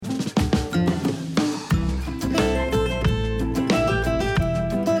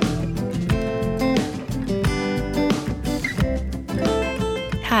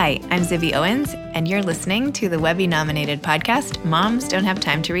Hi, I'm Zibby Owens, and you're listening to the Webby-nominated podcast, Moms Don't Have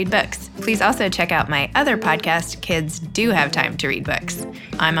Time to Read Books. Please also check out my other podcast, Kids Do Have Time to Read Books.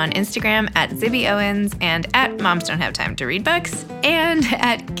 I'm on Instagram at Zibby Owens and at Moms Don't Have Time to Read Books and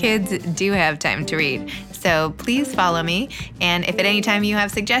at Kids Do Have Time to Read. So please follow me. And if at any time you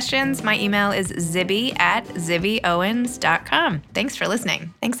have suggestions, my email is zibby@zibbyowens.com. Thanks for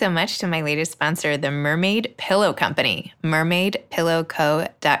listening. Thanks so much to my latest sponsor, the Mermaid Pillow Company,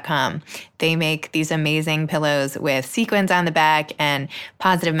 mermaidpillowco.com. They make these amazing pillows with sequins on the back and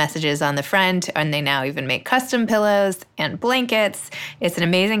positive messages on the front, and they now even make custom pillows and blankets. It's an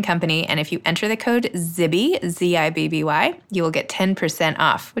amazing company, and if you enter the code ZIBBY, Z-I-B-B-Y, you will get 10%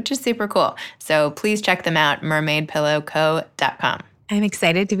 off, which is super cool. So please check them out, mermaidpillowco.com. I'm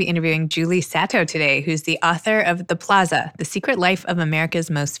excited to be interviewing Julie Satow today, who's the author of The Plaza, The Secret Life of America's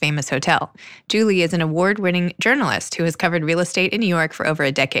Most Famous Hotel. Julie is an award-winning journalist who has covered real estate in New York for over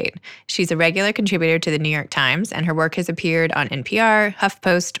a decade. She's a regular contributor to the New York Times, and her work has appeared on NPR,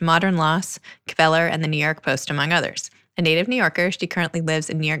 HuffPost, Modern Loss, Kveller, and the New York Post, among others. A native New Yorker, she currently lives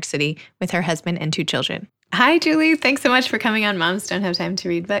in New York City with her husband and 2 children. Hi, Julie. Thanks so much for coming on Moms Don't Have Time to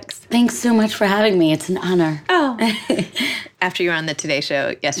Read Books. Thanks so much for having me. It's an honor. Oh. After you were on the Today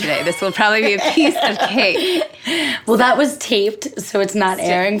Show yesterday, this will probably be a piece of cake. Well, that was taped, so it's not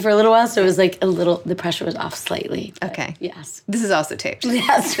airing for a little while, so it was like the pressure was off slightly. Okay. Yes. This is also taped.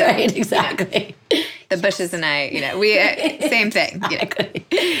 That's right, exactly. The Bushes and I, we same thing.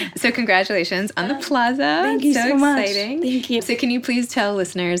 So congratulations on The Plaza. Thank you so much. Exciting. Thank you. So can you please tell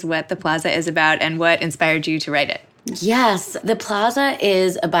listeners what The Plaza is about and what inspired you to write it? Yes, The Plaza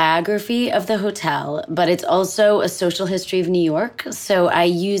is a biography of the hotel, but it's also a social history of New York. So I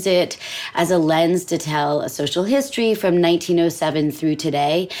use it as a lens to tell a social history from 1907 through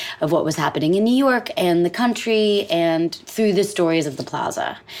today of what was happening in New York and the country and through the stories of The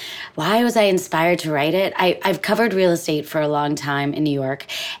Plaza. Why was I inspired to write it? I've covered real estate for a long time in New York,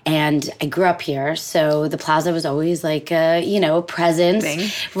 and I grew up here. So The Plaza was always like a presence. Thing.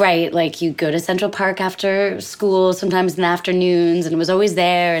 Right, like you go to Central Park after school, sometimes in the afternoons, and it was always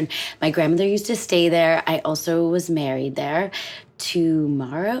there. And my grandmother used to stay there. I also was married there.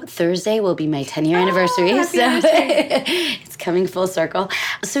 Thursday, will be my 10-year anniversary. It's coming full circle.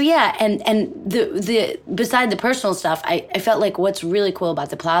 So yeah, and the beside the personal stuff, I felt like what's really cool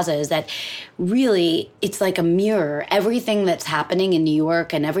about the Plaza is that really it's like a mirror. Everything that's happening in New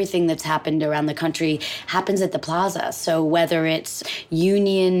York and everything that's happened around the country happens at the Plaza. So whether it's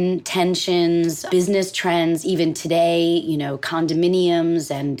union tensions, business trends, even today, condominiums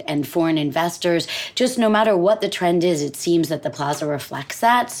and foreign investors, just no matter what the trend is, it seems that the Plaza reflects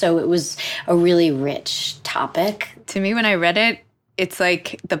that. So it was a really rich topic. To me, when I read it, it's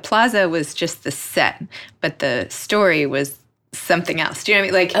like the Plaza was just the set, but the story was something else. Do you know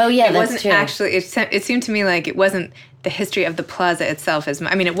what I mean? Like, oh yeah, it wasn't true. Actually, it seemed to me like it wasn't the history of the Plaza itself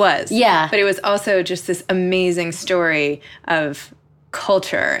it was. Yeah. But it was also just this amazing story of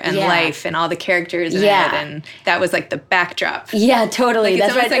culture and life and all the characters in it, and that was like the backdrop. Yeah, totally. Like,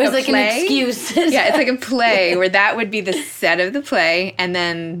 that's right. It was like an excuse. Yeah, it's like a play where that would be the set of the play, and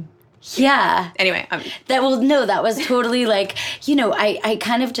then anyway, that was totally like, I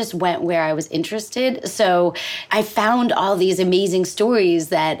kind of just went where I was interested. So I found all these amazing stories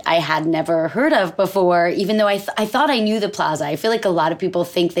that I had never heard of before, even though I thought I knew the Plaza. I feel like a lot of people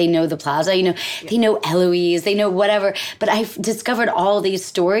think they know the Plaza, they know Eloise, they know whatever, but I discovered all these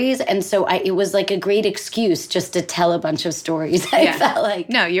stories. And so it was like a great excuse just to tell a bunch of stories. I felt like.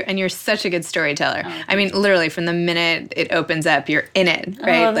 No, you're such a good storyteller. Oh, I mean, literally from the minute it opens up, you're in it,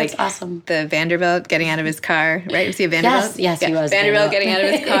 right? Oh, that's awesome. The Vanderbilt getting out of his car, right? Was he a Vanderbilt? Yes, he was. Vanderbilt getting out of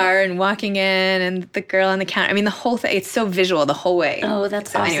his car and walking in, and the girl on the counter. I mean, the whole thing, it's so visual the whole way. Oh,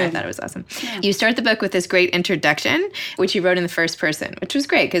 that's awesome. Anyway, I thought it was awesome. Yeah. You start the book with this great introduction, which you wrote in the first person, which was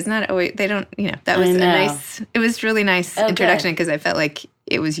great because not always, they don't, that was it was really nice introduction because I felt like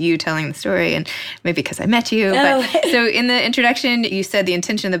it was you telling the story, and maybe because I met you. Oh. But so in the introduction, you said the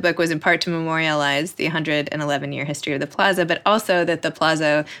intention of the book was in part to memorialize the 111-year history of the Plaza, but also that the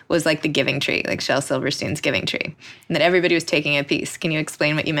Plaza was like the giving tree, like Shel Silverstein's giving tree, and that everybody was taking a piece. Can you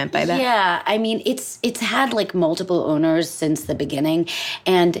explain what you meant by that? Yeah, I mean, it's had like multiple owners since the beginning,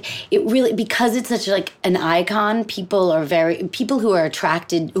 and it really, because it's such like an icon, people who are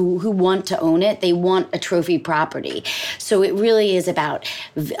attracted, who want to own it, they want a trophy property. So it really is about,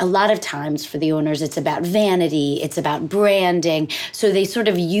 a lot of times for the owners, it's about vanity, it's about branding. So they sort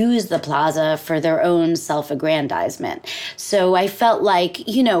of use the Plaza for their own self-aggrandizement. So I felt like,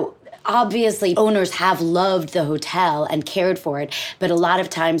 obviously owners have loved the hotel and cared for it, but a lot of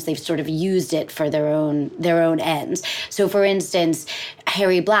times they've sort of used it for their own ends. So for instance,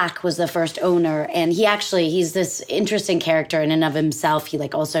 Harry Black was the first owner, and he's this interesting character in and of himself. He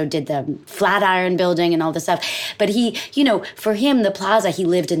also did the Flatiron building and all this stuff. But he, for him, the Plaza, he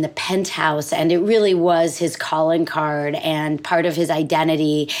lived in the penthouse, and it really was his calling card and part of his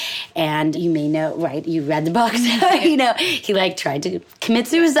identity. And you may know, right? You read the book. He tried to commit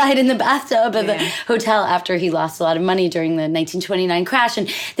suicide in the bathtub of the hotel after he lost a lot of money during the 1929 crash.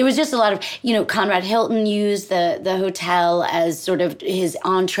 And there was just a lot of, Conrad Hilton used the hotel as sort of his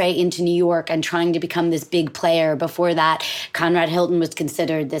entree into New York and trying to become this big player. Before that, Conrad Hilton was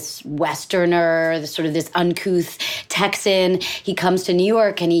considered this Westerner, this uncouth Texan. He comes to New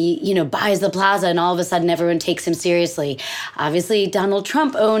York and he, buys the Plaza, and all of a sudden everyone takes him seriously. Obviously, Donald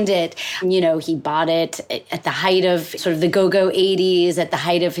Trump owned it. He bought it at the height of sort of the go-go 80s, at the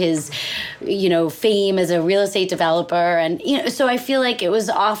height of his, fame as a real estate developer. And, so I feel like it was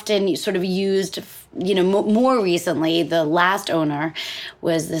often sort of used, more recently, the last owner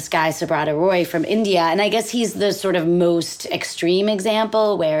was this guy, Subrata Roy from India. And I guess he's the sort of most extreme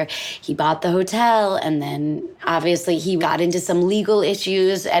example where he bought the hotel and then obviously he got into some legal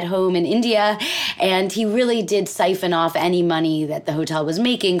issues at home in India. And he really did siphon off any money that the hotel was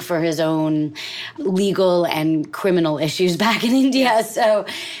making for his own legal and criminal issues back in India. So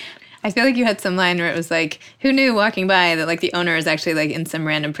I feel like you had some line where it was like, who knew walking by that the owner is actually in some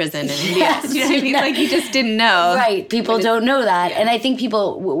random prison in India? Yes, you know what I mean? You just didn't know. Right. People don't know that. Yeah. And I think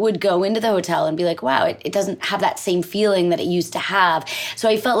people would go into the hotel and be like, wow, it doesn't have that same feeling that it used to have. So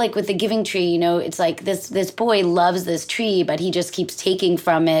I felt like with the Giving Tree, it's like this boy loves this tree, but he just keeps taking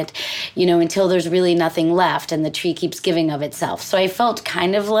from it, until there's really nothing left and the tree keeps giving of itself. So I felt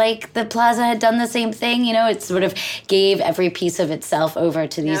kind of like the Plaza had done the same thing. It sort of gave every piece of itself over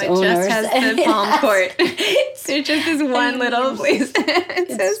to these owners. Just has the palm court. There's just this one little place.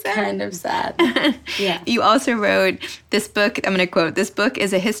 It's so kind of sad. Yeah. You also wrote this book, I'm going to quote, "This book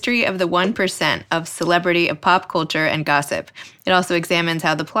is a history of the 1% of celebrity, of pop culture, and gossip. It also examines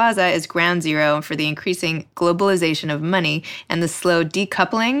how the Plaza is ground zero for the increasing globalization of money and the slow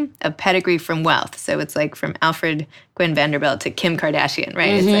decoupling of pedigree from wealth." So it's from Alfred Gwynne Vanderbilt to Kim Kardashian,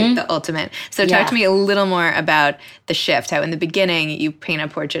 right? Mm-hmm. It's the ultimate. So talk to me a little more about the shift, how in the beginning you paint a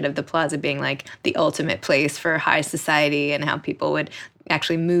portrait of the Plaza being the ultimate place for high society and how people would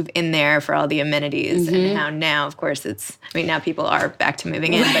actually move in there for all the amenities, and how now, of course, now people are back to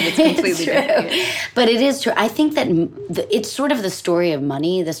moving in, but it's completely different. But it is true. I think that it's sort of the story of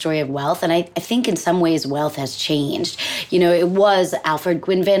money, the story of wealth, and I think in some ways wealth has changed. It was Alfred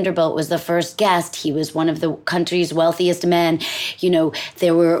Gwynne Vanderbilt was the first guest. He was one of the country's wealthiest men.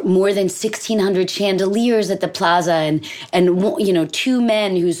 There were more than 1,600 chandeliers at the Plaza, and 2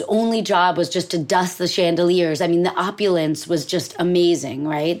 men whose only job was just to dust the chandeliers. I mean, the opulence was just amazing.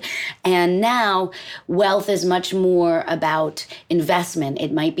 Right? And now wealth is much more about investment.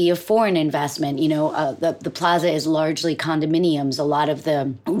 It might be a foreign investment. The Plaza is largely condominiums. A lot of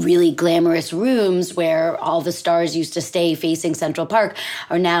the really glamorous rooms where all the stars used to stay facing Central Park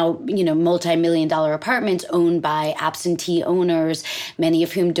are now, multi-million-dollar apartments owned by absentee owners, many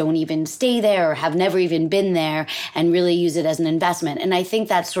of whom don't even stay there or have never even been there and really use it as an investment. And I think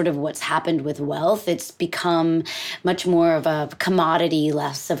that's sort of what's happened with wealth. It's become much more of a commodity,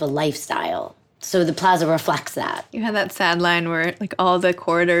 less of a lifestyle. So the Plaza reflects that. You had that sad line where all the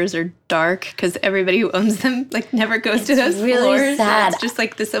corridors are dark because everybody who owns them never goes to those really floors. Sad. It's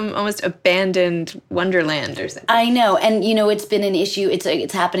just this almost abandoned wonderland or something. I know, and it's been an issue.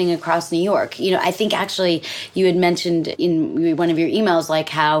 It's happening across New York. I think actually you had mentioned in one of your emails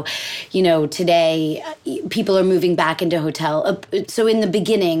how today people are moving back into hotel. So in the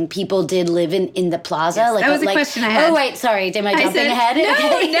beginning, people did live in the Plaza. Yes, that was a question I had. Oh wait, sorry, am I jumping ahead? No,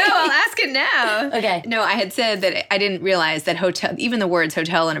 okay. No, I'll ask it now. Okay. No, I had said that I didn't realize that hotel, even the words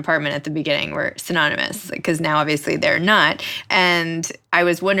hotel and apartment at the beginning were synonymous, because now obviously they're not. And I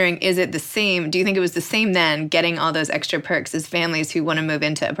was wondering, is it the same? Do you think it was the same then, getting all those extra perks as families who want to move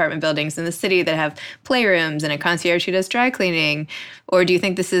into apartment buildings in the city that have playrooms and a concierge who does dry cleaning? Or do you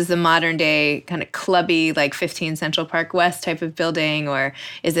think this is the modern day kind of clubby, 15 Central Park West type of building? Or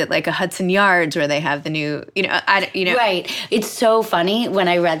is it a Hudson Yards where they have the new, Right. It's so funny when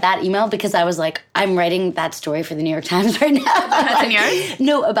I read that email because I was like, I'm writing that story for the New York Times right now. Hudson Yards?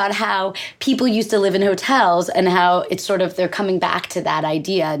 No, about how people used to live in hotels and how it's sort of, they're coming back to that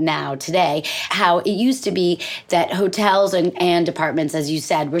idea now today, how it used to be that hotels and apartments, as you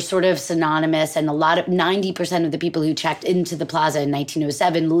said, were sort of synonymous, and 90% of the people who checked into the Plaza in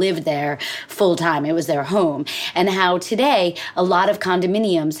 1907 lived there full time. It was their home. And how today a lot of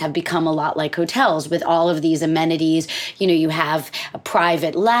condominiums have become a lot like hotels with all of these amenities. You know, you have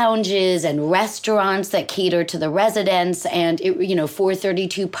private lounges and restaurants that cater to the residents. And,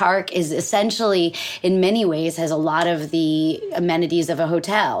 432 Park is essentially, in many ways, has a lot of the amenities of a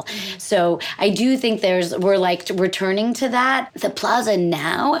hotel. Mm-hmm. So I do think we're like returning to that. The Plaza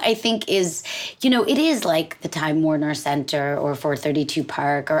now, I think, is, it is like the Time Warner Center or 432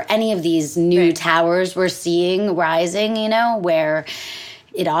 Park or any of these new towers we're seeing rising, where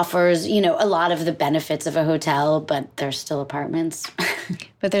it offers, a lot of the benefits of a hotel, but they're still apartments.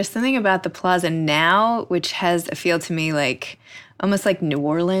 But there's something about the Plaza now which has a feel to me like almost like New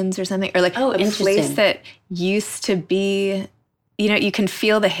Orleans or something, or like a place that used to be, you can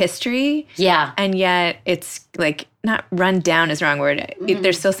feel the history. Yeah. And yet it's like not run down is the wrong word.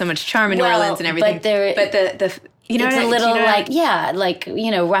 There's still so much charm in New Orleans and everything. But the it's a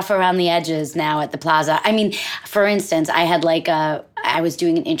little rough around the edges now at the Plaza. I mean, for instance, I was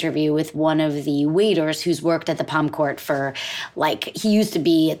doing an interview with one of the waiters who's worked at the Palm Court for, he used to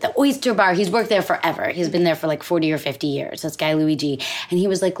be at the Oyster Bar. He's worked there forever. He's been there for 40 or 50 years. This guy, Luigi. And he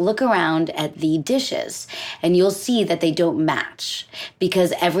was like, look around at the dishes and you'll see that they don't match,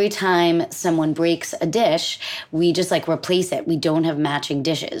 because every time someone breaks a dish, we just replace it. We don't have matching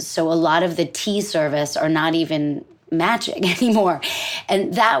dishes. So a lot of the tea service are not even matching anymore.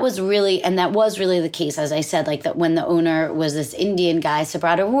 And that was really the case, as I said, that when the owner was this Indian guy,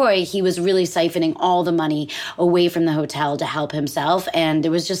 Subrata Roy, he was really siphoning all the money away from the hotel to help himself. And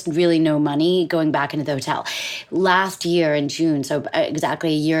there was just really no money going back into the hotel. Last year in June, so exactly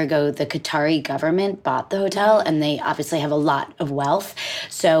a year ago, the Qatari government bought the hotel, and they obviously have a lot of wealth.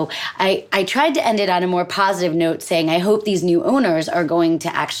 So I tried to end it on a more positive note, saying I hope these new owners are going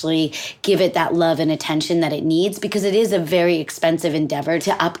to actually give it that love and attention that it needs, because it is a very expensive endeavor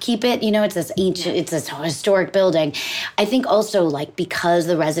to upkeep it. It's this ancient, it's this historic building. I think also because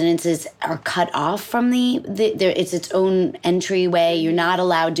the residences are cut off from it's its own entryway. You're not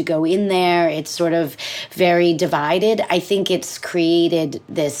allowed to go in there. It's sort of very divided. I think it's created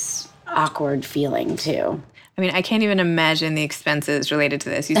this awkward feeling too. I mean, I can't even imagine the expenses related to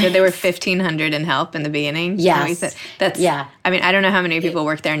this. You said there were 1,500 in help in the beginning? Yes. Yeah. I mean, I don't know how many people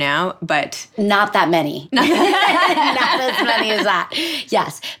work there now, but... Not that many. Not as many as that.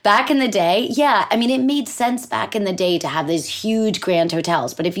 Yes. Back in the day, yeah. I mean, it made sense back in the day to have these huge grand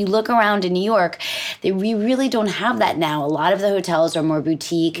hotels. But if you look around in New York, we really don't have that now. A lot of the hotels are more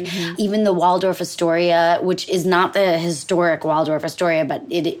boutique. Mm-hmm. Even the Waldorf Astoria, which is not the historic Waldorf Astoria, but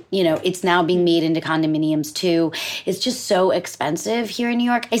it's now being made into condominiums too. It's just so expensive here in New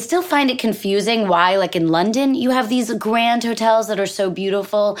York. I still find it confusing why, in London, you have these grand hotels that are so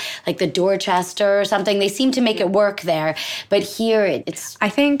beautiful, like the Dorchester or something. They seem to make it work there. But here, it's I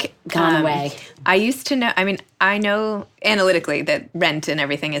think gone away. I used to know, I know analytically that rent and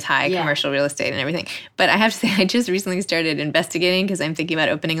everything is high, commercial real estate and everything. But I have to say, I just recently started investigating because I'm thinking about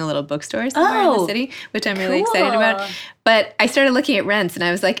opening a little bookstore somewhere in the city, which I'm really excited about. But I started looking at rents and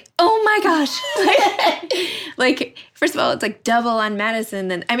I was like, oh my gosh. First of all, it's double on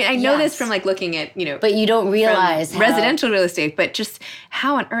Madison. And I know this from looking at, But you don't realize residential real estate, but just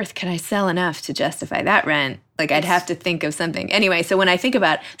how on earth could I sell enough to justify that rent? I'd have to think of something. Anyway, so when I think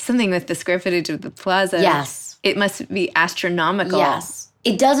about something with the square footage of the Plaza, it must be astronomical. Yes.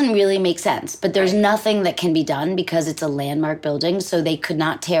 It doesn't really make sense, but there's nothing that can be done because it's a landmark building, so they could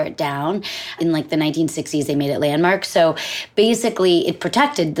not tear it down. In the 1960s, they made it landmark. So basically, it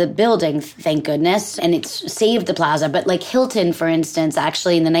protected the building, thank goodness, and it's saved the Plaza. But Hilton, for instance,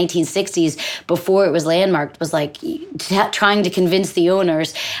 actually in the 1960s, before it was landmarked, was trying to convince the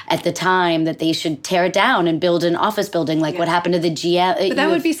owners at the time that they should tear it down and build an office building what happened to the GM. But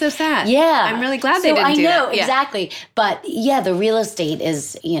that would be so sad. Yeah. I'm really glad they didn't do that. I know, exactly. But the real estate is,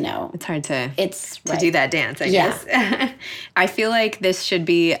 it's hard to right. do that dance, I guess. I feel like this should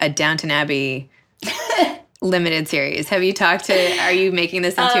be a Downton Abbey limited series? Have you talked to, are you making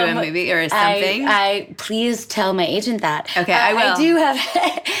this into a movie or something? I please tell my agent that. Okay, I will. I do have...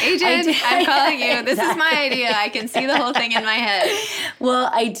 Agent, I'm calling you. This is my idea. I can see the whole thing in my head. Well,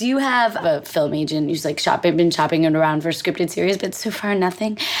 I do have a film agent who's like been shopping it around for scripted series, but so far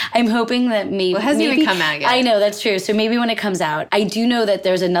nothing. I'm hoping that maybe... Well, it hasn't even come out yet. I know, that's true. So maybe when it comes out. I do know that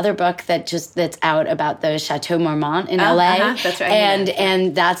there's another book that's out about the Chateau Marmont in LA. That's right.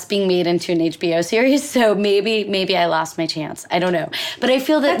 And that's being made into an HBO series. So maybe I lost my chance. I don't know. But I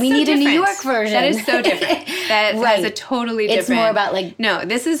feel that we need a New York version. That is so different. That right. has a totally different... It's more about like... No,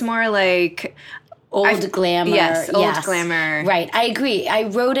 this is more like... Old glamour. Yes, old glamour. Right, I agree. I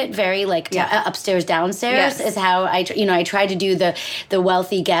wrote it very like upstairs, downstairs is how I try to do the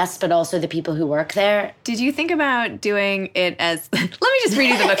wealthy guests, but also the people who work there. Did you think about doing it as? Let me just read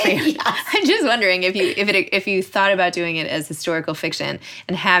you the book for you. Yes. I'm just wondering if you thought about doing it as historical fiction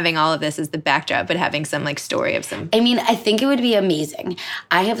and having all of this as the backdrop, but having some like story of some. I mean, I think it would be amazing.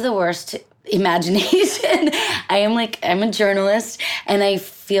 I have the worst imagination. I'm a journalist, and I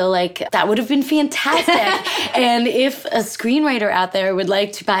feel like that would have been fantastic. And if a screenwriter out there would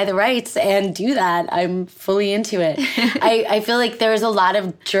like to buy the rights and do that, I'm fully into it. I feel like there's a lot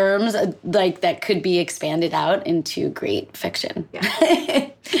of germs like that could be expanded out into great fiction. Yeah.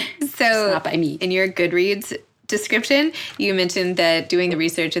 So not by me. In your Goodreads description, you mentioned that doing the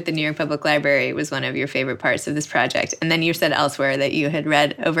research at the New York Public Library was one of your favorite parts of this project. And then you said elsewhere that you had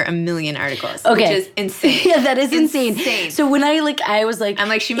read over 1 million articles, which is insane. Yeah, that is insane. So when I was like... I'm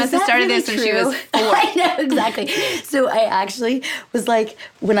like, she must have started really this when she was 4. I know, exactly. So I actually was like,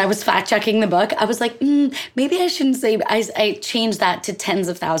 when I was fact-checking the book, I was like, maybe I shouldn't say... I changed that to tens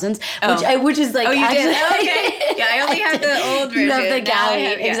of thousands, which is like... Oh, you actually, did? Okay. Yeah, I only have the old version. You have the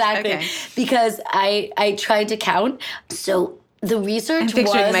galley, exactly. Okay. Because I tried to count. So the research I'm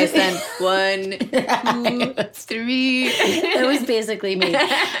picturing my son. 1, 2, 3. That was basically me.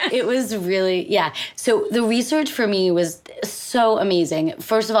 It was really, So the research for me was so amazing.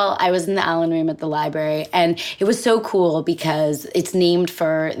 First of all, I was in the Allen Room at the library, and it was so cool because it's named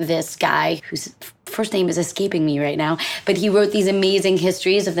for this guy whose first name is escaping me right now, but he wrote these amazing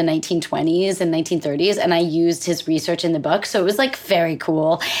histories of the 1920s and 1930s, and I used his research in the book, so it was like very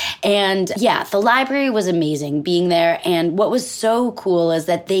cool. And the library was amazing being there, and what was so cool is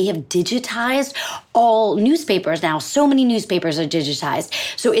that they have digitized all newspapers now. So many newspapers are digitized.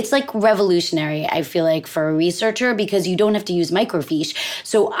 So it's like revolutionary, I feel like, for a researcher, because you don't have to use microfiche.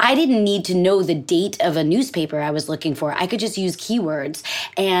 So I didn't need to know the date of a newspaper I was looking for. I could just use keywords.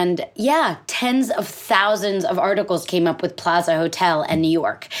 And tens of thousands of articles came up with Plaza Hotel and New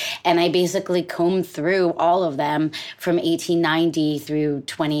York. And I basically combed through all of them from 1890 through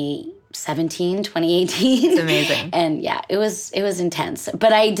 2018. It's amazing. And it was intense.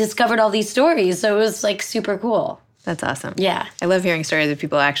 But I discovered all these stories, so it was like super cool. That's awesome. Yeah. I love hearing stories of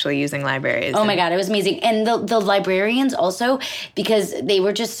people actually using libraries. Oh my God, it was amazing. And the librarians also, because they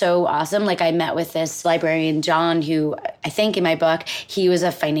were just so awesome. Like I met with this librarian, John, who I think in my book, he's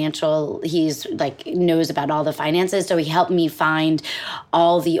like knows about all the finances. So he helped me find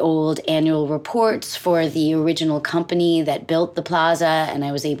all the old annual reports for the original company that built the plaza. And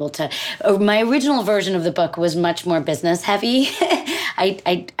I was able to, my original version of the book was much more business heavy.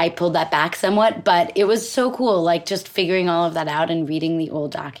 I pulled that back somewhat, but it was so cool. Like just figuring all of that out and reading the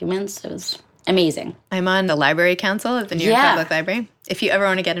old documents. It was amazing. I'm on the library council of the New York Public Library. If you ever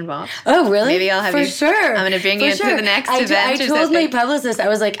want to get involved. Oh, really? Maybe I'll have you. For sure. I'm going to bring you to the next event. I told my publicist, I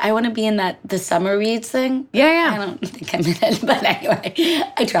was like, I want to be in the summer reads thing. Yeah. I don't think I'm in it, but anyway,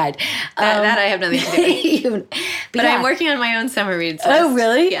 I tried. That I have nothing to do with. But I'm working on my own summer reads list. Oh,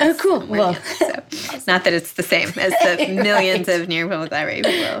 really? Yes, oh, cool. Well, not that it's the same as the millions of New York Public Library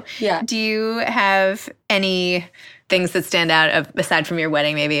people. Yeah. Do you have any things that stand out aside from your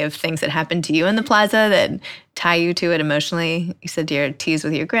wedding, maybe of things that happened to you in the plaza that tie you to it emotionally? You said your teas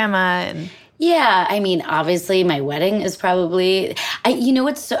with your grandma and... Yeah, I mean, obviously my wedding is probably... I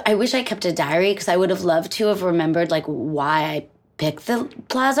wish I kept a diary because I would have loved to have remembered like why I picked the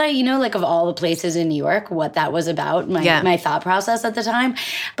plaza, like of all the places in New York, what that was about, my thought process at the time.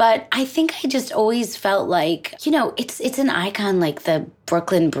 But I think I just always felt like, it's an icon like the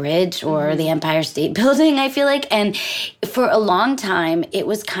Brooklyn Bridge or the Empire State Building, I feel like. And for a long time, it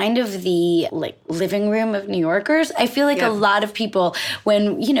was kind of the living room of New Yorkers. I feel like a lot of people,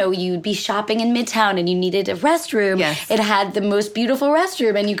 when, you'd be shopping in Midtown and you needed a restroom, it had the most beautiful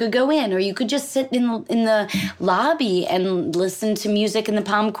restroom and you could go in, or you could just sit in the lobby and listen to music in the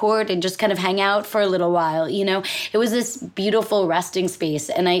Palm Court and just kind of hang out for a little while. It was this beautiful resting space.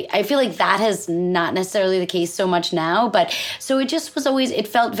 And I feel like that is not necessarily the case so much now. But so it just was always it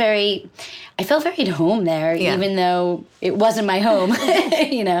felt very, I felt very at home there, even though it wasn't my home,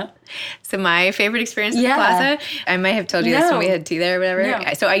 you know? So my favorite experience at the Plaza, I might have told you this when we had tea there or whatever.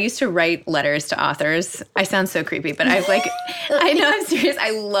 No. So I used to write letters to authors. I sound so creepy, but I've I know I'm serious.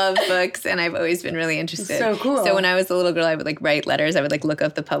 I love books and I've always been really interested. So cool. So when I was a little girl, I would write letters. I would look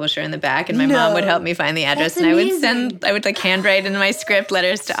up the publisher in the back and my mom would help me find the address. That's amazing. I would handwrite in my script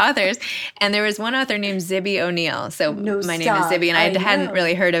letters to authors. And there was one author named Zibby O'Neill. So my name is Zibby and I hadn't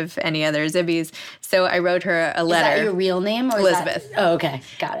really heard of any other Zibbies. So I wrote her a letter. Is that your real name? Or Elizabeth. Oh, okay.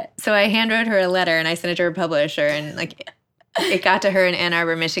 Got it. So I handwrote her a letter and I sent it to her publisher and it got to her in Ann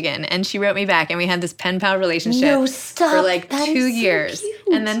Arbor, Michigan. And she wrote me back and we had this pen pal relationship for that 2 years. So cute.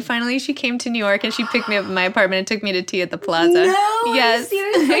 And then finally she came to New York and she picked me up in my apartment and took me to tea at the Plaza. No, yes.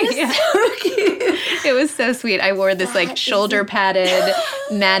 Seriously? So cute. It was so sweet. I wore this shoulder padded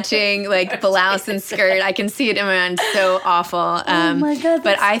matching blouse and skirt. I can see it in my mind. So awful. Oh my God.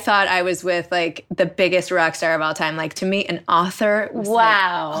 But I thought I was with the biggest rock star of all time. To me, an author was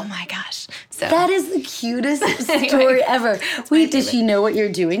oh my gosh. So that is the cutest story ever. Wait, does she know what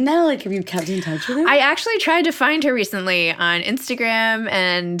you're doing now? Have you kept in touch with her? I actually tried to find her recently on Instagram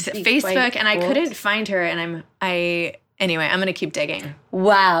and Facebook, and I couldn't find her. And anyway, I'm going to keep digging.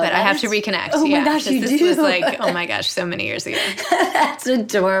 Wow. But I have to reconnect. Oh my gosh, you do. This was oh my gosh, so many years ago. That's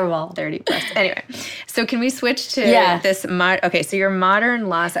adorable. 30 plus. Anyway, so can we switch to this? Okay, so your modern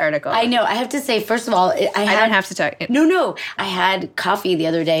loss article. I know. I have to say, first of all, I don't have to talk. No. I had coffee the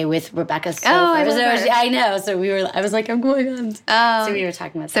other day with Rebecca Satow. Oh, I know. So I was like, I'm going on. So we were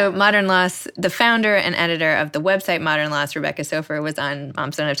talking about that. So Modern Loss, the founder and editor of the website Modern Loss, Rebecca Sofer, was on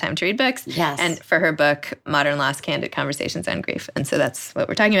Moms Don't Have Time to Read Books. Yes. And for her book, Modern Loss, Candid Conversations on Grief. And so that's what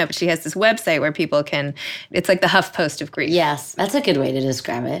we're talking about. But she has this website where people can, it's like the HuffPost of grief. Yes, that's a good way to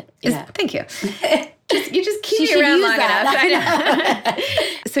describe it. Yeah. Thank you. You just keep me around long enough. I know.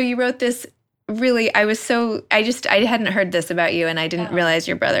 So you wrote this really, I hadn't heard this about you and I didn't realize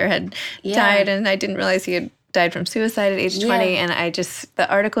your brother had died and I didn't realize he had died from suicide at age 20. And the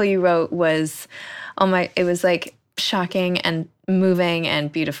article you wrote was, it was shocking and moving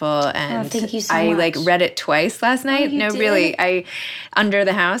and beautiful, and thank you so I much. read it twice last night. You did? Really, Under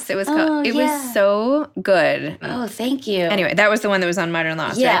the House. It was called. It was so good. Oh, thank you. Anyway, that was the one that was on Modern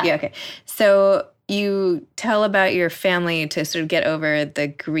Loss, right? Yeah. Okay. So you tell about your family to sort of get over the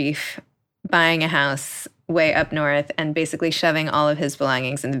grief, buying a house way up north and basically shoving all of his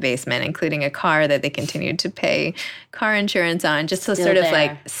belongings in the basement, including a car that they continued to pay car insurance on, just to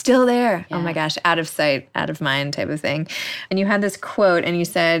still there. Yeah. Oh my gosh, out of sight, out of mind type of thing. And you had this quote and you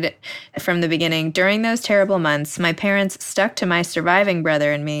said from the beginning, during those terrible months, my parents stuck to my surviving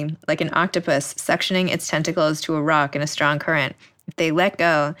brother and me like an octopus suctioning its tentacles to a rock in a strong current. If they let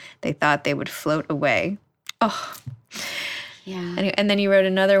go, they thought they would float away. Oh, yeah. And then you wrote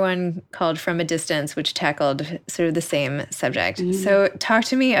another one called From a Distance, which tackled sort of the same subject. Mm-hmm. So talk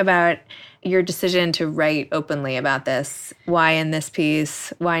to me about your decision to write openly about this. Why in this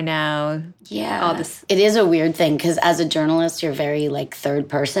piece? Why now? Yeah. All this. It is a weird thing because as a journalist, you're very third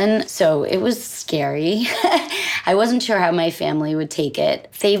person. So it was scary. I wasn't sure how my family would take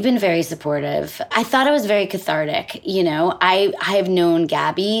it. They've been very supportive. I thought it was very cathartic. I have known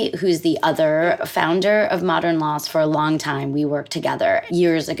Gabby, who's the other founder of Modern Loss, for a long time. We worked together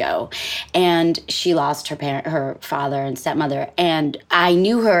years ago. And she lost her father and stepmother. And I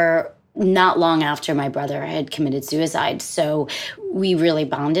knew her not long after my brother had committed suicide. So we really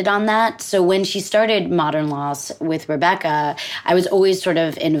bonded on that. So when she started Modern Loss with Rebecca, I was always sort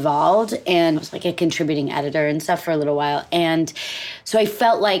of involved and was a contributing editor and stuff for a little while. And so I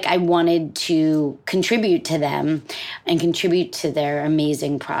felt like I wanted to contribute to them and contribute to their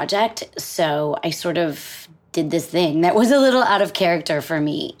amazing project. So I sort of did this thing that was a little out of character for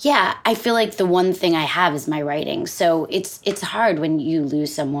me. Yeah, I feel like the one thing I have is my writing. So it's hard when you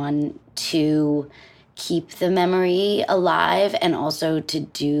lose someone to keep the memory alive and also to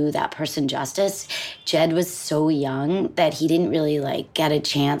do that person justice. Jed was so young that he didn't really get a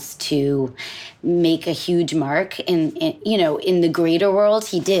chance to make a huge mark in the greater world.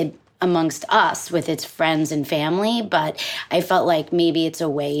 He did amongst us with its friends and family, but I felt like maybe it's a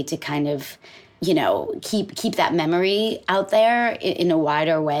way to kind of keep that memory out there in a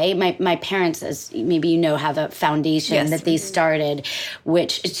wider way. My parents, as maybe have a foundation that they started,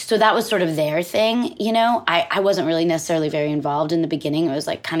 so that was sort of their thing, I wasn't really necessarily very involved in the beginning. It was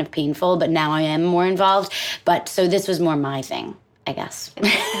kind of painful, but now I am more involved. But so this was more my thing, I guess.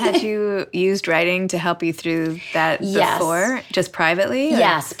 Had you used writing to help you through that before, just privately? Or?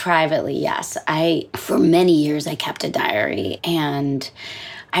 Yes, privately, yes. For many years, I kept a diary, and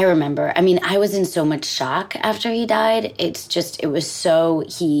I remember. I mean, I was in so much shock after he died.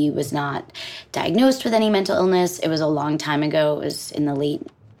 He was not diagnosed with any mental illness. It was a long time ago. It was in the late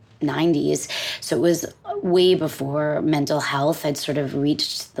 90s. So it was way before mental health had sort of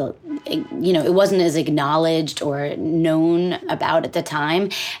reached it wasn't as acknowledged or known about at the time.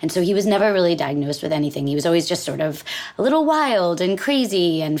 And so he was never really diagnosed with anything. He was always just sort of a little wild and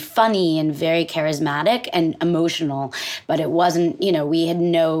crazy and funny and very charismatic and emotional. But it wasn't, we had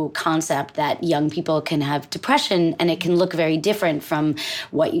no concept that young people can have depression and it can look very different from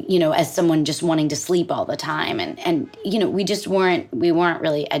what, as someone just wanting to sleep all the time. And we weren't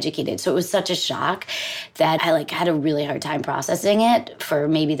really educated. So it was such a shock that I had a really hard time processing it for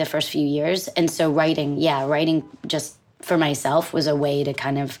maybe the first few years. And so writing just for myself was a way to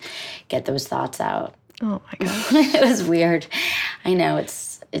kind of get those thoughts out. Oh my gosh. It was weird. I know,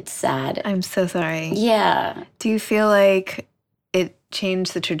 it's sad. I'm so sorry. Yeah. Do you feel like it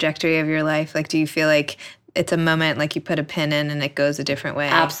changed the trajectory of your life? Do you feel like it's a moment you put a pin in and it goes a different way?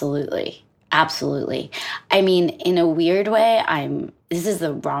 Absolutely. Absolutely. I mean, in a weird way, this is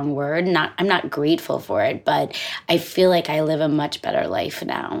the wrong word. I'm not grateful for it, but I feel like I live a much better life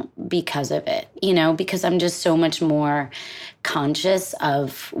now because of it, because I'm just so much more conscious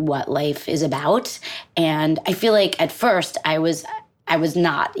of what life is about. And I feel like at first I was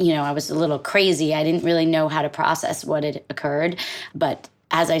not, I was a little crazy. I didn't really know how to process what had occurred, but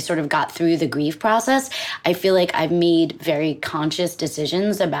as I sort of got through the grief process, I feel like I've made very conscious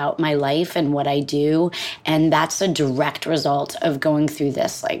decisions about my life and what I do. And that's a direct result of going through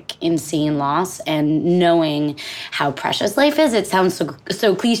this insane loss and knowing how precious life is. It sounds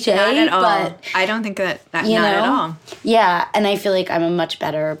so cliche. Not at all. But I don't think that not at all. Yeah. And I feel like I'm a much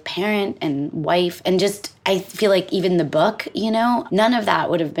better parent and wife. And just, I feel like even the book, none of that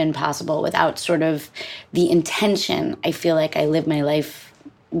would have been possible without sort of the intention I feel like I live my life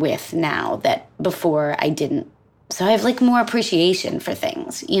with now that before I didn't. So I have more appreciation for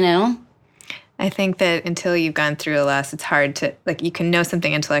things, I think that until you've gone through a loss, it's hard to, you can know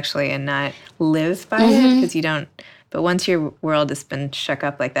something intellectually and not live by it because you don't, but once your world has been shook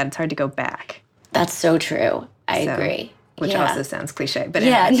up like that, it's hard to go back. That's so true. I agree. Which also sounds cliche, but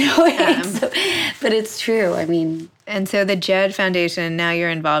but it's true. I mean, and so the Jed Foundation, now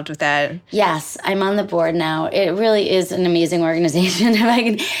you're involved with that. Yes, I'm on the board now. It really is an amazing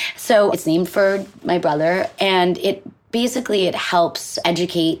organization. So it's named for my brother, and it helps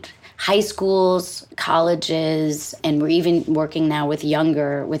educate high schools, colleges, and we're even working now with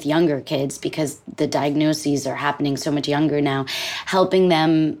younger kids because the diagnoses are happening so much younger now, helping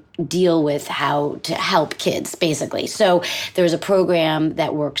them deal with how to help kids, basically. So there's a program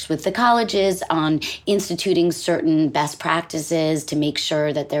that works with the colleges on instituting certain best practices to make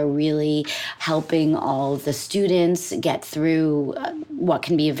sure that they're really helping all the students get through what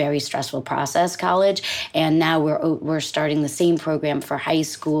can be a very stressful process, college. And now we're starting the same program for high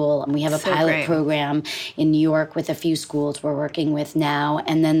school. And we have a pilot program in New York with a few schools we're working with now.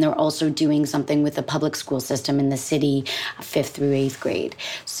 And then they're also doing something with the public school system in the city, 5th through 8th grade.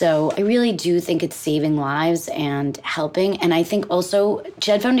 So I really do think it's saving lives and helping. And I think also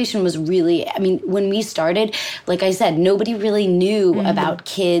Jed Foundation was really, when we started, like I said, nobody really knew about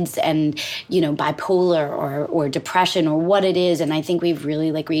kids and, bipolar or depression or what it is. And I think we've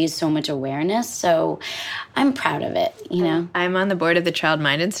really raised so much awareness. So I'm proud of it, I'm on the board of the Child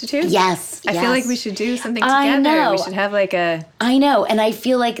Mind Institute. Yes. I feel like we should do something together. I know. We should have I know. And I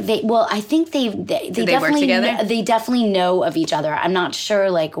feel like they definitely work together? They definitely know of each other. I'm not sure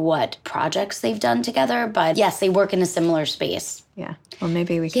what projects they've done together, but yes, they work in a similar space. Yeah. Well,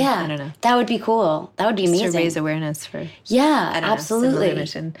 maybe we can, I don't know. That would be cool. That would be amazing. To raise awareness for absolutely.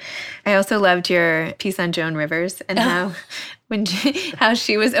 Mission. I also loved your piece on Joan Rivers and how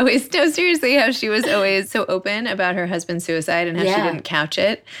she was always how she was always so open about her husband's suicide and how she didn't couch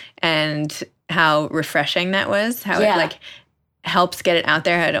it and how refreshing that was. How it helps get it out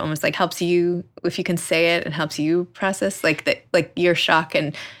there. How it almost helps you, if you can say it, and helps you process your shock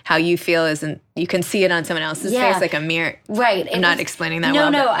and how you feel isn't, you can see it on someone else's face like a mirror. Right. I'm not explaining that well.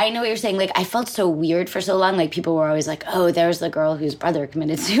 No, I know what you're saying. I felt so weird for so long. People were always oh, there's the girl whose brother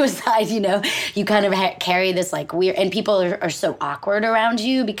committed suicide. You kind of carry this weird, and people are so awkward around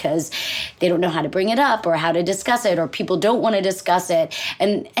you because they don't know how to bring it up or how to discuss it, or people don't want to discuss it.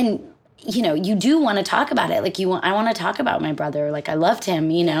 And you do want to talk about it. Like I want to talk about my brother. Like I loved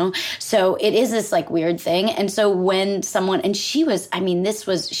him, So it is this like weird thing. And so when someone, and she was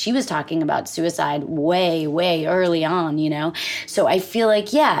talking about suicide way, way early on, So I feel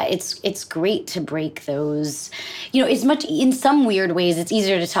like, yeah, it's great to break those, it's much, in some weird ways, it's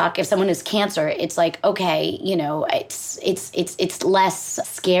easier to talk if someone has cancer. It's like, okay, it's less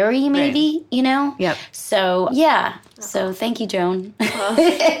scary maybe, Yep. So yeah. So thank you, Joan.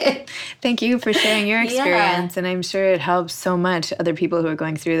 Thank you for sharing your experience. And I'm sure it helps so much other people who are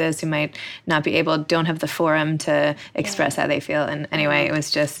going through this who might not be able, don't have the forum to express how they feel. And anyway, it was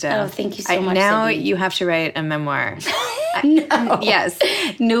just... thank you so much, now Sydney. you have to write a memoir. No. Yes.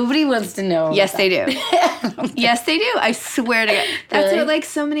 Nobody wants to know. Yes, they do. Yes, they do. I swear to God. That's Really? what like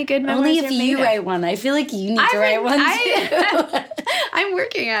so many good memoirs Only are if made you of. write one. I feel like you need to write one too. I'm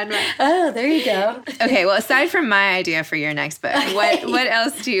working on one. Oh, there you go. Okay, well, aside from my idea for your next book, what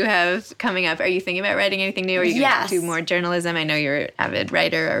else do you have coming up? Are you thinking about writing anything new? Are you going to do more journalism? I know you're an avid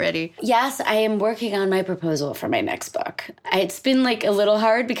writer already. Yes, I am working on my proposal for my next book. It's been like a little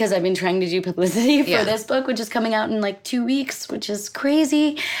hard because I've been trying to do publicity for this book, which is coming out in like 2 weeks, which is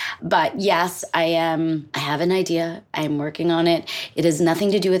crazy. But yes, I have an idea. I am working on it. It has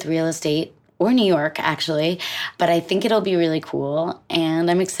nothing to do with real estate or New York, actually, but I think it'll be really cool, and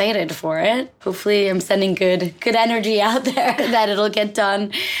I'm excited for it. Hopefully, I'm sending good energy out there that it'll get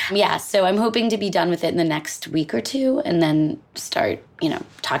done. Yeah, so I'm hoping to be done with it in the next week or two, and then start,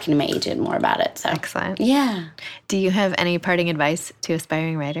 talking to my agent more about it. So excellent. Yeah. Do you have any parting advice to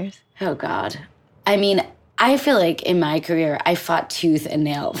aspiring writers? Oh God, I mean, I feel like in my career, I fought tooth and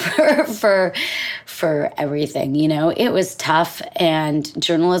nail for everything, It was tough, and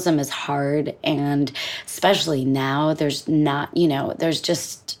journalism is hard, and especially now, there's not, there's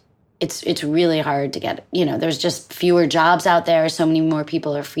just, it's really hard to get, there's just fewer jobs out there. So many more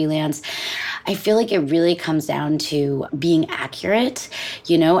people are freelance. I feel like it really comes down to being accurate.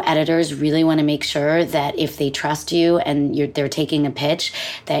 Editors really want to make sure that if they trust you and they're taking a pitch,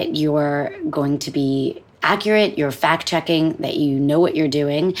 that you're going to be accurate, you're fact-checking, that you know what you're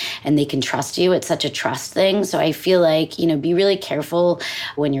doing, and they can trust you. It's such a trust thing. So I feel like, be really careful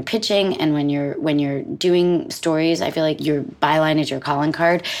when you're pitching and when you're doing stories. I feel like your byline is your calling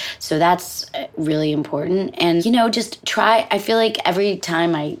card. So that's really important. And, just try. I feel like every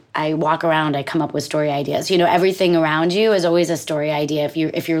time I walk around, I come up with story ideas. Everything around you is always a story idea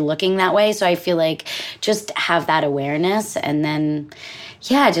if you're looking that way. So I feel like just have that awareness, and then,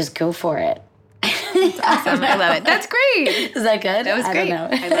 yeah, just go for it. That's awesome. I love it. That's great. Is that good? That was great. I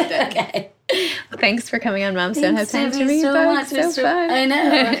don't know. I loved it. Okay. Well, thanks for coming on Moms Don't Have Time to Read so Books. much. So fun. I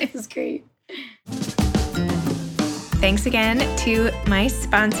know. It was great. Thanks again to my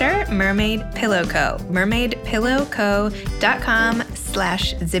sponsor, Mermaid Pillow Co.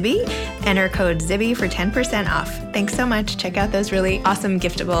 mermaidpillowco.com/Zibby. Enter code Zibby for 10% off. Thanks so much. Check out those really awesome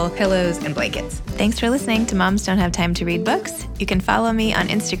giftable pillows and blankets. Thanks for listening to Moms Don't Have Time to Read Books. You can follow me on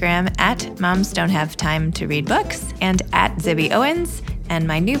Instagram at Moms Don't Have Time to Read Books and at Zibby Owens, and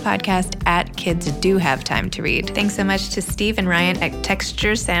my new podcast at Kids Do Have Time to Read. Thanks so much to Steve and Ryan at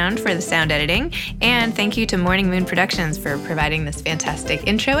Texture Sound for the sound editing, and thank you to Morning Moon Productions for providing this fantastic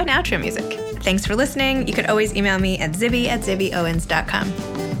intro and outro music. Thanks for listening. You could always email me at zibby@zibbyowens.com.